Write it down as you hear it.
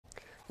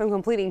From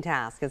completing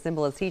tasks as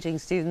simple as teaching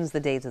students the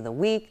days of the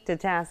week to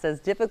tasks as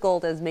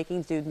difficult as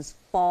making students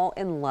fall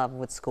in love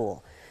with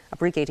school. A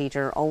pre-K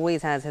teacher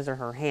always has his or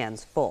her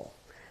hands full.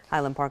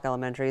 Hiland Park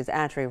Elementary's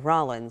Atrie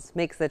Rollins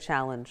makes the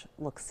challenge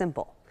look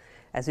simple.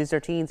 As News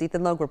 13's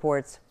Ethan Logue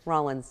reports,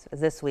 Rollins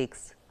is this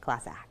week's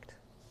class act.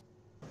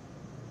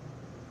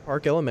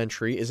 Park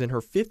Elementary is in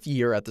her 5th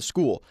year at the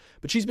school,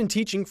 but she's been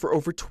teaching for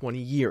over 20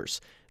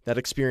 years. That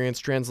experience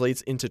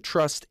translates into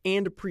trust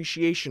and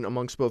appreciation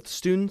amongst both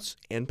students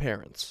and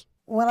parents.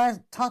 When I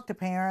talk to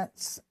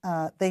parents,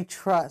 they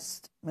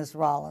trust Ms.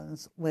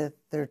 Rollins with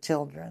their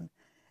children.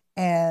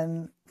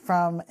 And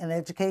from an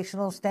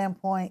educational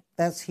standpoint,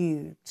 that's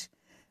huge.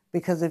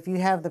 Because if you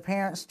have the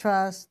parents'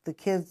 trust, the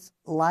kids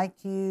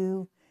like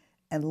you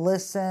and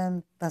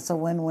listen, that's a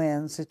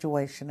win-win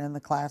situation in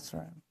the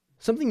classroom.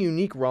 Something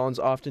unique Rollins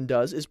often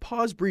does is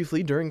pause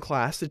briefly during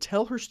class to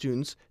tell her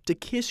students to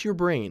kiss your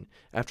brain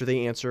after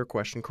they answer a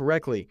question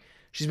correctly.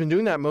 She's been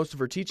doing that most of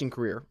her teaching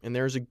career, and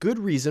there is a good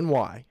reason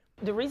why.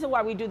 The reason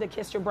why we do the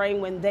kiss your brain,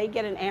 when they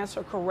get an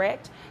answer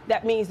correct,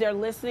 that means they're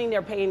listening,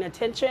 they're paying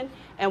attention,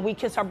 and we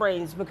kiss our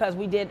brains because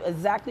we did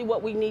exactly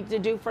what we need to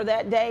do for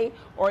that day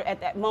or at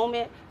that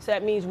moment, so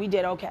that means we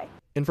did okay.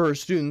 And for her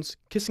students,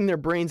 kissing their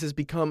brains has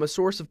become a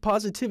source of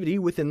positivity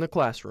within the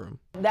classroom.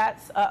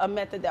 That's a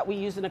method that we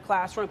use in the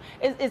classroom.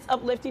 It's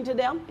uplifting to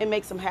them. It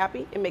makes them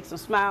happy. It makes them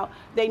smile.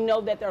 They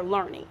know that they're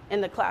learning in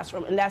the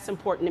classroom, and that's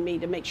important to me,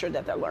 to make sure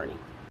that they're learning.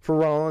 For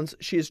Rollins,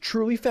 she has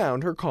truly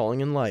found her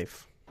calling in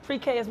life.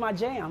 Pre-K is my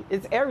jam.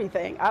 It's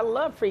everything. I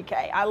love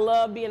pre-K. I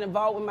love being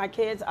involved with my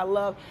kids. I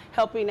love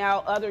helping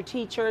out other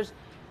teachers.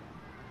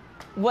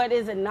 What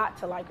is it not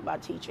to like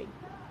about teaching?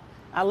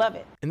 I love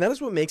it. And that is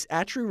what makes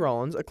Atrie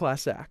Rollins a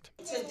class act.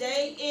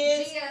 Today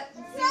is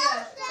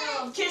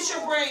Kiss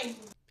Your Brain.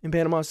 In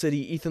Panama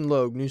City, Ethan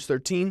Logue, News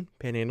 13,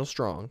 Panhandle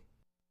Strong.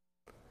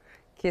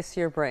 Kiss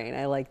your brain.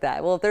 I like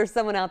that. Well, if there's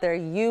someone out there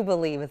you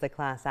believe is a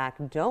class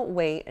act, don't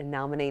wait and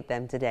nominate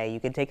them today. You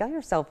can take out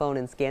your cell phone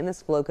and scan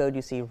this flow code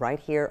you see right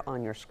here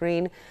on your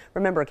screen.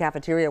 Remember,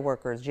 cafeteria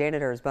workers,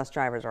 janitors, bus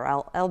drivers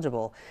are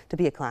eligible to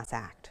be a class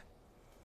act.